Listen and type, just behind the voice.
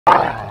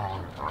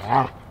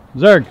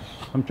Zerg,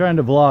 I'm trying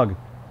to vlog.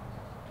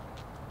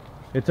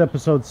 It's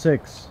episode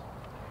 6.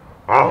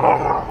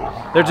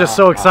 They're just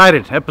so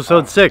excited.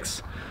 Episode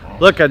 6.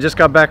 Look, I just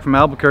got back from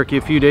Albuquerque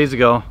a few days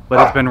ago,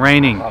 but it's been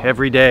raining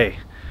every day.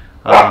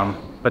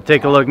 But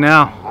take a look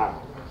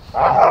now.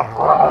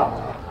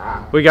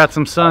 We got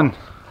some sun.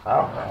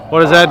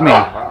 What does that mean?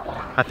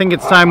 I think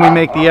it's time we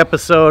make the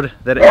episode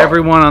that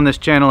everyone on this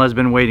channel has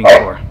been waiting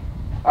for.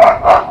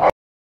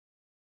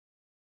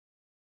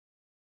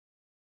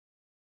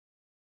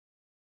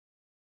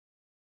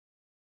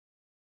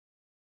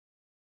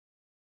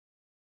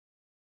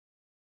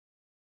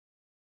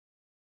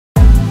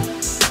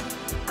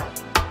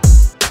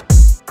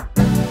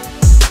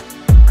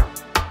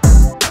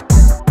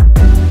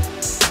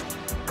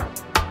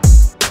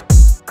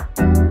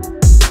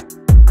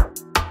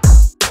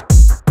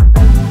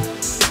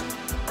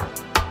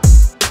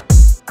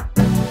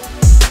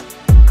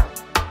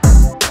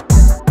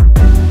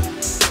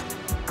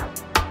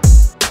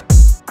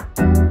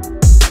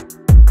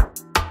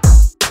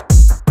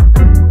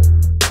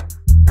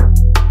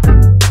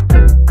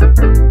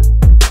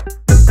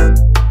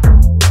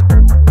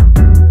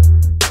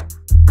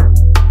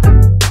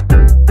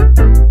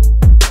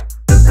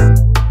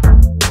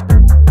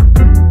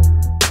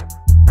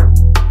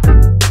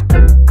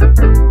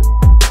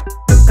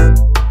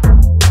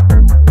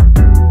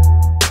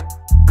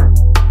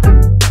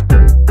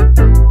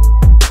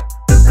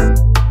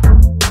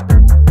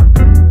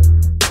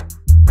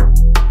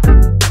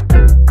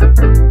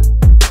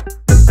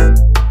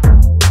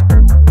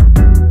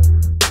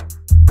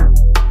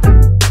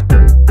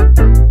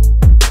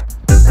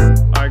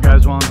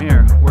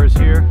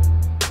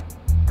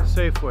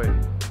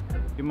 Safeway.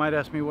 You might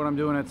ask me what I'm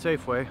doing at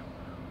Safeway.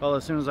 Well,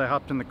 as soon as I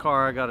hopped in the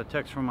car, I got a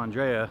text from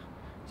Andrea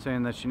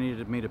saying that she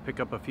needed me to pick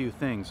up a few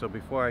things. So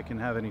before I can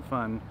have any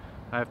fun,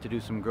 I have to do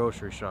some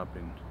grocery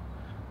shopping.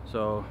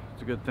 So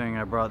it's a good thing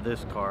I brought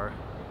this car.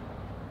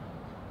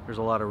 There's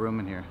a lot of room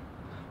in here.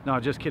 No,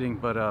 just kidding,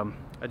 but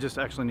I just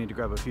actually need to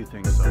grab a few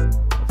things, so let's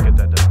get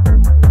that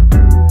done.